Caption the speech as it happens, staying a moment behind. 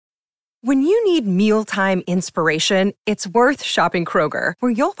When you need mealtime inspiration, it's worth shopping Kroger,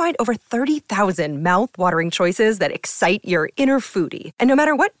 where you'll find over 30,000 mouth-watering choices that excite your inner foodie. And no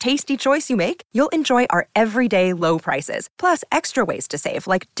matter what tasty choice you make, you'll enjoy our everyday low prices, plus extra ways to save,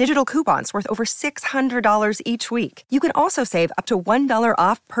 like digital coupons worth over $600 each week. You can also save up to $1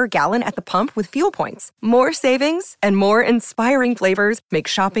 off per gallon at the pump with fuel points. More savings and more inspiring flavors make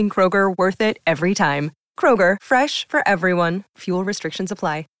shopping Kroger worth it every time. Kroger, fresh for everyone. Fuel restrictions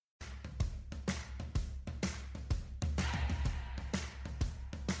apply.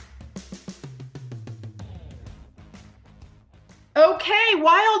 Okay,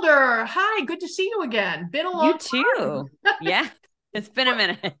 Wilder. Hi, good to see you again. Been a long time. You too. Yeah, it's been a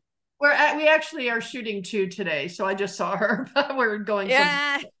minute. We actually are shooting 2 today, so I just saw her. We're going.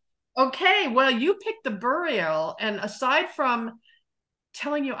 Yeah. Okay, well, you picked The Burial, and aside from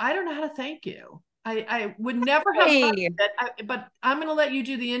telling you, I don't know how to thank you. I would never have thought that, but I'm going to let you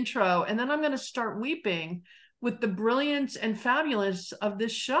do the intro, and then I'm going to start weeping with the brilliance and fabulous of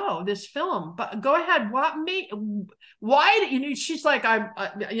this show, this film. But go ahead. Why? She's like,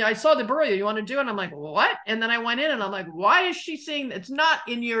 I saw The Burial. You want to do it? And I'm like, what? And then I went in and I'm like, why is she seeing? It's not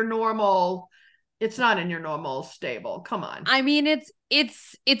in your normal stable. Come on. I mean, it's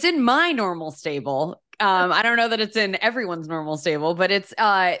in my normal stable. I don't know that it's in everyone's normal stable, but it's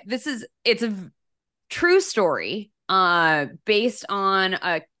a true story based on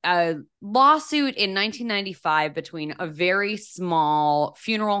a lawsuit in 1995 between a very small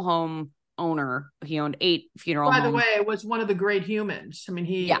funeral home owner. He owned 8 funeral homes. By the way, it was one of the great humans. I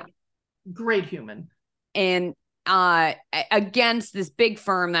mean, great human. And against this big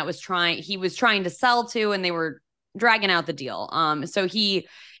firm that he was trying to sell to, and they were dragging out the deal. So he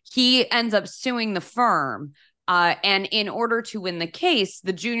ends up suing the firm. And in order to win the case,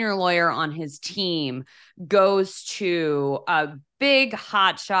 the junior lawyer on his team goes to a big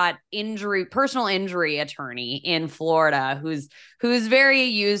hotshot personal injury attorney in Florida, who's very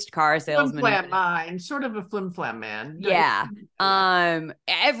used car salesman. Sort of a flim-flam man. Yeah.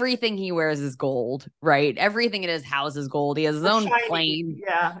 Everything he wears is gold, right? Everything in his house is gold. He has his own plane.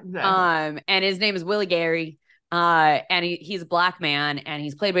 Yeah, exactly. And his name is Willie Gary. And he's a black man, and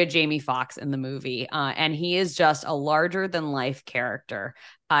he's played by Jamie Foxx in the movie. And he is just a larger than life character.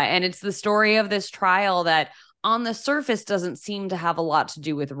 And it's the story of this trial that on the surface doesn't seem to have a lot to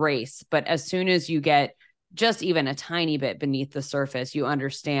do with race. But as soon as you get just even a tiny bit beneath the surface, you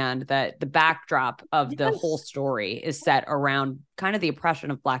understand that the backdrop of the whole story is set around kind of the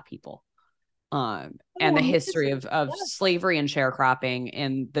oppression of Black people. And the history of slavery and sharecropping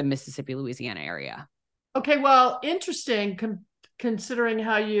in the Mississippi, Louisiana area. Okay, well, interesting, considering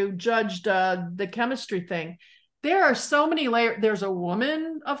how you judged the chemistry thing. There are so many layers. There's a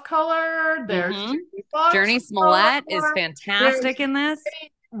woman of color. There's Jurnee Smollett is fantastic in this.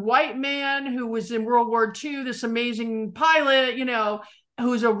 White man who was in World War II, this amazing pilot,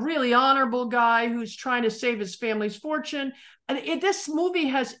 who's a really honorable guy who's trying to save his family's fortune. And this movie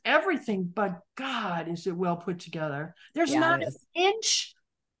has everything, but God, is it well put together. There's not an inch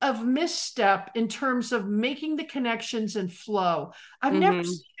of misstep in terms of making the connections and flow. I've never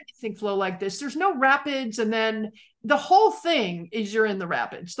seen anything flow like this. There's no rapids, and then the whole thing is you're in the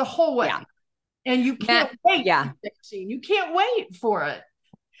rapids the whole way. Yeah. And you can't wait for the next scene. You can't wait for it.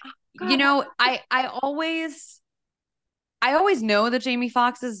 God. I always know that Jamie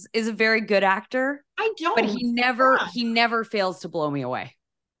Foxx is a very good actor. I don't. But he never fails to blow me away.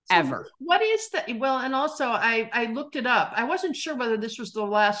 Ever. What is that? Well, and also I looked it up. I wasn't sure whether this was the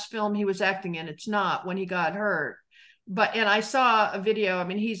last film he was acting in. It's not, when he got hurt. And I saw a video. I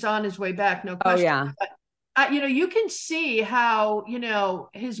mean, he's on his way back, no question. Oh, yeah. But, you can see how,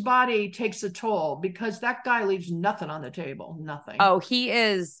 his body takes a toll, because that guy leaves nothing on the table. Nothing. Oh, he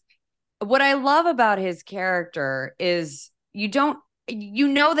is. What I love about his character is you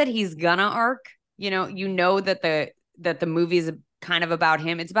know that he's gonna arc. You know that the movie is kind of about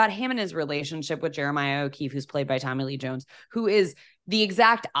him. It's about him and his relationship with Jeremiah O'Keefe, who's played by Tommy Lee Jones, who is the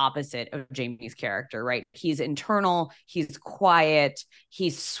exact opposite of Jamie's character, right? He's internal, he's quiet,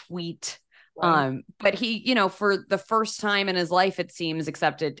 he's sweet. Right. But he, for the first time in his life, it seems,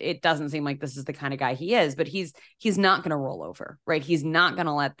 except it doesn't seem like this is the kind of guy he is, but he's not going to roll over, right? He's not going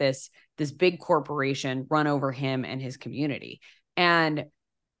to let this big corporation run over him and his community. And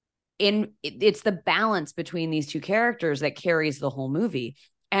it's the balance between these two characters that carries the whole movie.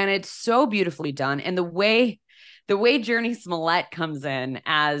 And it's so beautifully done. And the way Jurnee Smollett comes in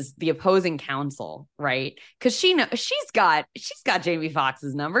as the opposing counsel, right? Because she's got Jamie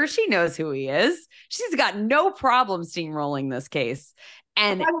Foxx's number. She knows who he is. She's got no problem steamrolling this case.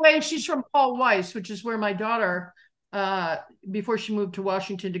 And by the way, she's from Paul Weiss, which is where my daughter before she moved to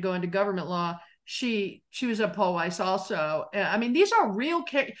Washington to go into government law. She was at Paul Weiss also. I mean, these are real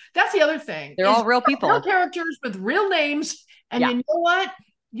that's the other thing. They're all real people. Real characters with real names. And Yeah. you know what?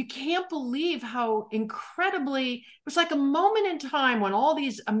 You can't believe how incredibly, it was like a moment in time when all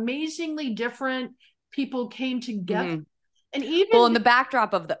these amazingly different people came together. Mhm. And even Well, in the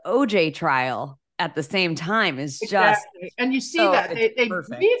backdrop of the OJ trial at the same time is just exactly. And you see that they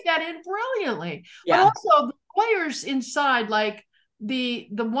perfect. weave that in brilliantly. Yeah. But also the lawyers inside, like the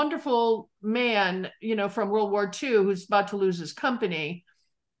wonderful man, you know, from World War II who's about to lose his company.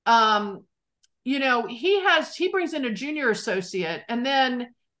 You know, he brings in a junior associate, and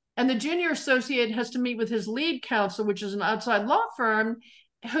the junior associate has to meet with his lead counsel, which is an outside law firm,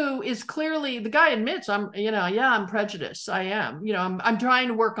 who is clearly, the guy admits, I'm prejudiced. I am, I'm trying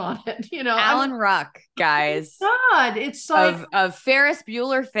to work on it. Alan Ruck, guys. God, it's like of Ferris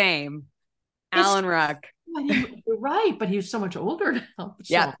Bueller fame. Alan Ruck. You're right, but he's so much older now.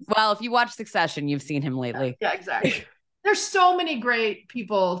 So. Yeah. Well, if you watch Succession, you've seen him lately. Yeah, exactly. There's so many great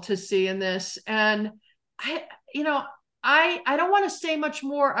people to see in this. And I don't want to say much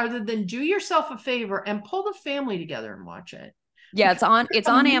more other than do yourself a favor and pull the family together and watch it. Yeah, it's on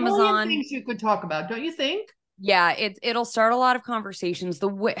Amazon. Things you could talk about, don't you think? Yeah, it'll start a lot of conversations. The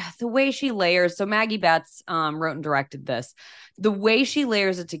way she layers. So Maggie Betts wrote and directed this. The way she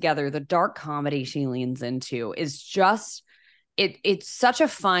layers it together, the dark comedy she leans into is just it's such a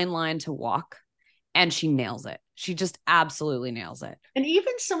fine line to walk, and she nails it. She just absolutely nails it. And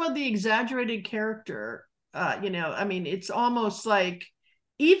even some of the exaggerated character, I mean, it's almost like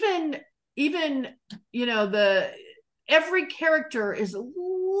even every character is a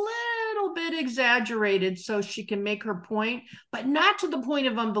little bit exaggerated so she can make her point, but not to the point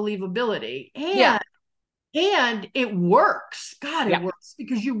of unbelievability. And it works. God, it works,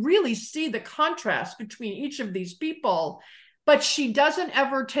 because you really see the contrast between each of these people, but she doesn't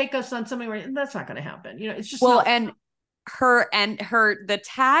ever take us on something where that's not going to happen. It's just and the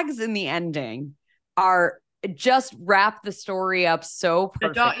tags in the ending are just wrap the story up so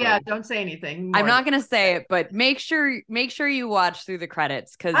perfectly. Don't say anything more. I'm not going to say it, but make sure you watch through the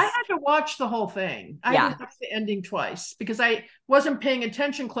credits, because I had to watch the whole thing. I had to watch the ending twice because I wasn't paying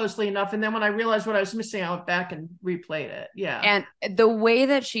attention closely enough. And then when I realized what I was missing, I went back and replayed it. Yeah. And the way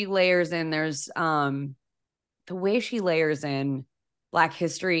that she layers in, the way she layers in Black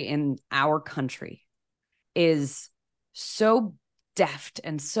history in our country is so deft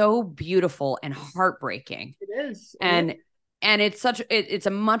and so beautiful and heartbreaking. It is. And it's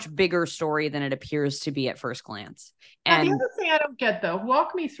a much bigger story than it appears to be at first glance. And the other thing I don't get, though,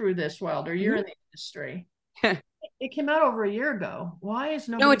 walk me through this, Wilder. You're in the industry. It came out over a year ago. Why is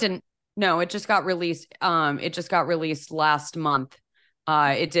nobody? No, it didn't. No, it just got released. It just got released last month.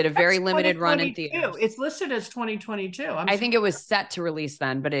 It did a very limited run in theaters. It's listed as 2022. I think it was set to release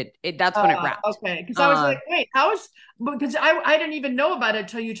then, but that's when it wrapped. Okay, because I was like, wait, because I didn't even know about it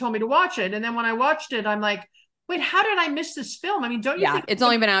until you told me to watch it, and then when I watched it, I'm like, wait, how did I miss this film? I mean, don't you? Yeah, it's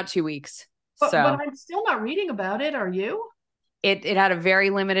only been out 2 weeks, but I'm still not reading about it. Are you? It had a very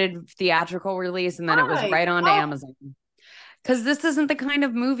limited theatrical release, and then it was right on to Amazon. Because this isn't the kind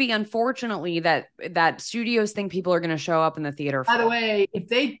of movie, unfortunately, that studios think people are going to show up in the theater for. By the way, if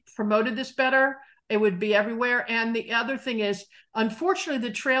they promoted this better, it would be everywhere. And the other thing is, unfortunately,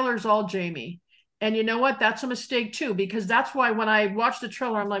 the trailer is all Jamie. And you know what? That's a mistake too, because that's why when I watched the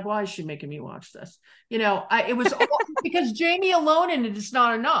trailer, I'm like, why is she making me watch this? It was all, because Jamie alone in it is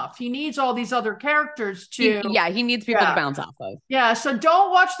not enough. He needs all these other characters to. He needs people to bounce off of. Yeah. So don't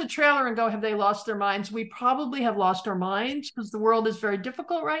watch the trailer and go, have they lost their minds? We probably have lost our minds because the world is very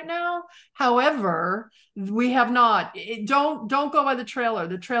difficult right now. However, we have not. Don't go by the trailer.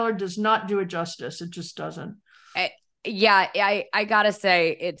 The trailer does not do it justice. It just doesn't. I gotta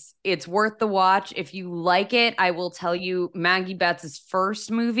say it's worth the watch. If you like it, I will tell you Maggie Betts'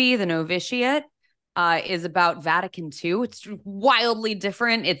 first movie, The Novitiate, is about Vatican II. It's wildly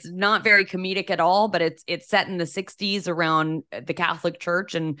different. It's not very comedic at all, but it's set in the 60s around the Catholic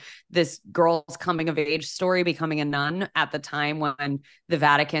Church and this girl's coming of age story, becoming a nun at the time when the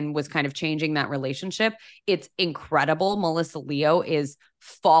Vatican was kind of changing that relationship. It's incredible. Melissa Leo is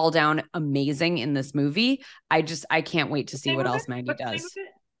fall down amazing in this movie. I can't wait to see what else Maggie does.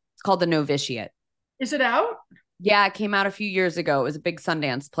 It's called The Novitiate. Is it out? Yeah, it came out a few years ago. It was a big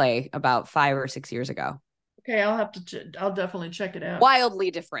Sundance play about 5 or 6 years ago. Okay, I'll definitely check it out.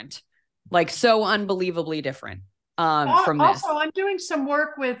 Wildly different, like so unbelievably different from this. Also, I'm doing some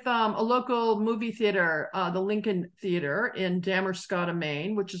work with a local movie theater, the Lincoln Theater in Damerscott,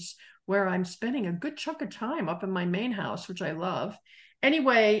 Maine, which is where I'm spending a good chunk of time up in my main house, which I love.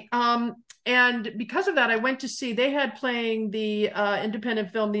 Anyway, and because of that, I went to see, they had playing the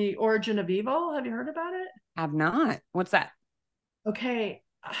independent film, The Origin of Evil. Have you heard about it? I've not. What's that? Okay.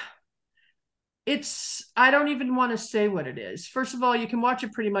 I don't even want to say what it is. First of all, you can watch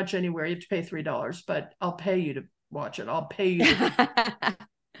it pretty much anywhere. You have to pay $3, but I'll pay you to watch it. I'll pay you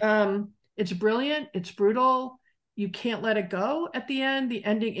it's brilliant. It's brutal. You can't let it go at the end. The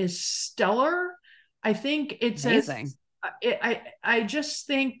ending is stellar. I think it's amazing. I just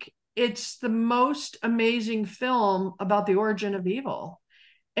think it's the most amazing film about the origin of evil.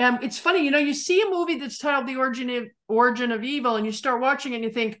 And it's funny, you see a movie that's titled The Origin of Evil, and you start watching it and you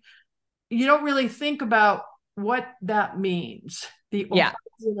think, you don't really think about what that means. The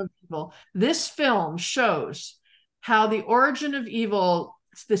origin of evil. This film shows how the origin of evil,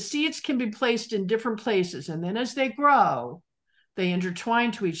 the seeds can be placed in different places, and then as they grow, they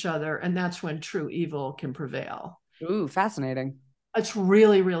intertwine to each other, and that's when true evil can prevail. Ooh, fascinating. It's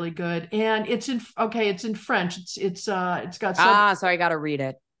really, really good. And it's in French. It's got so I got to read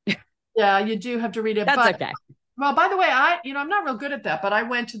it. Yeah, you do have to read it. That's okay. Well, by the way, I'm not real good at that, but I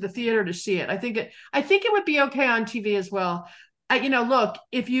went to the theater to see it. I think it would be okay on TV as well. Look,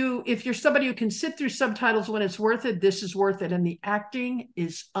 if you're somebody who can sit through subtitles when it's worth it, this is worth it. And the acting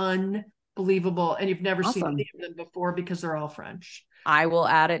is unbelievable. And you've never seen any of them before because they're all French. I will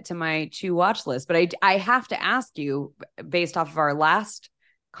add it to my to watch list, but I have to ask you, based off of our last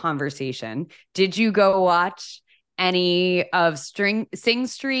conversation, did you go watch any of Sing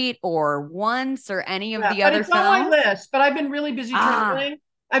Street or Once or any of the other films? It's on my list, but I've been really busy traveling.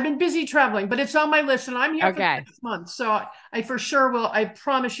 I've been busy traveling, but it's on my list, and I'm here for next month. So I for sure will. I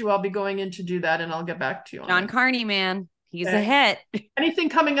promise you I'll be going in to do that, and I'll get back to you on John Carney, man. He's a hit. Anything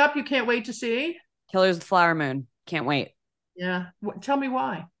coming up you can't wait to see? Killers of the Flower Moon. Can't wait. Yeah. Tell me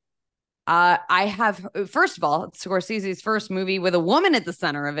why. I have, first of all, Scorsese's first movie with a woman at the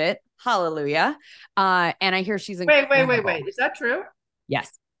center of it. Hallelujah. And I hear she's incredible. Wait. Is that true?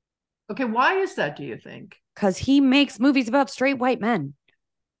 Yes. Okay. Why is that, do you think? Because he makes movies about straight white men.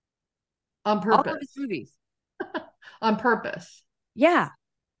 On purpose. All of his movies. On purpose. Yeah.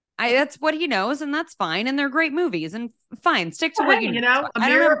 That's what he knows, and that's fine. And they're great movies, and fine. Stick to what you know. A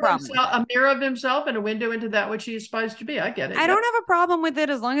mirror of himself and a window into that which he aspires to be. I get it. I don't have a problem with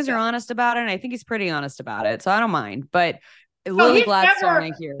it as long as you're honest about it. And I think he's pretty honest about it, so I don't mind. But Lily Gladstone, I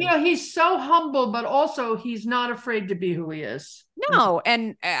hear. He's so humble, but also he's not afraid to be who he is. No,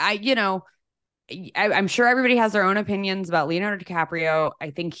 and I'm sure everybody has their own opinions about Leonardo DiCaprio. I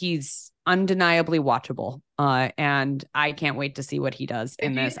think he's undeniably watchable. And I can't wait to see what he does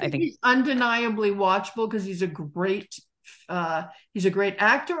in this. I think he's undeniably watchable because he's a great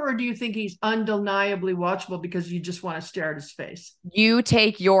actor, or do you think he's undeniably watchable because you just want to stare at his face? You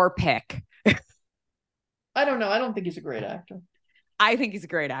take your pick. I don't know. I don't think he's a great actor. I think he's a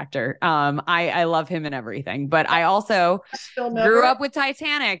great actor. I love him and everything, but I also grew up with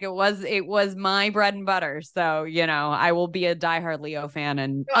Titanic. It was my bread and butter. So, I will be a diehard Leo fan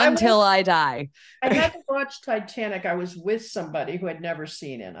until I die. I had to watch Titanic. I was with somebody who had never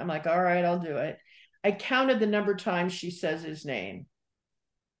seen it. I'm like, all right, I'll do it. I counted the number of times she says his name.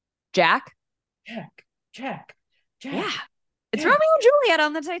 Jack. Yeah. It's Romeo and Juliet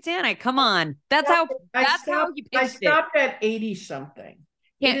on the Titanic. Come on. That's how you pitched it. I stopped at 80 something.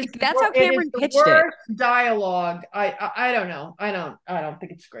 That's how Cameron pitched it. Dialogue. I don't know. I don't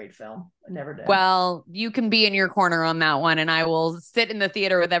think it's a great film. I never did. Well, you can be in your corner on that one, and I will sit in the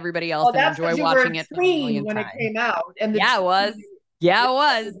theater with everybody else and enjoy watching it when it came out. And it was. Yeah, it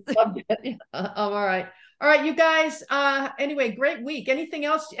was. Loved it. All right. All right, you guys. Anyway, great week. Anything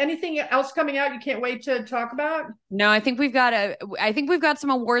else coming out you can't wait to talk about? No, I think we've got some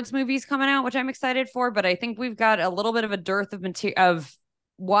awards movies coming out, which I'm excited for, but I think we've got a little bit of a dearth of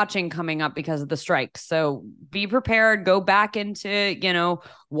watching coming up because of the strike. So be prepared, go back into,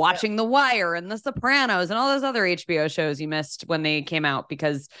 watching The Wire and The Sopranos and all those other HBO shows you missed when they came out,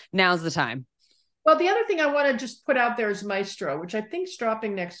 because now's the time. Well, the other thing I want to just put out there is Maestro, which I think is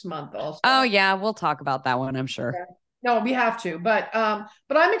dropping next month also. Oh yeah, we'll talk about that one, I'm sure. Yeah. No, we have to, but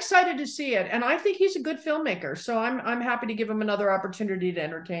I'm excited to see it, and I think he's a good filmmaker, so I'm happy to give him another opportunity to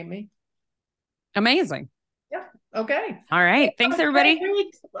entertain me. Amazing. Yeah. Okay. All right. Thanks, everybody.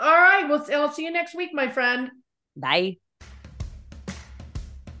 All right. I'll see you next week, my friend. Bye.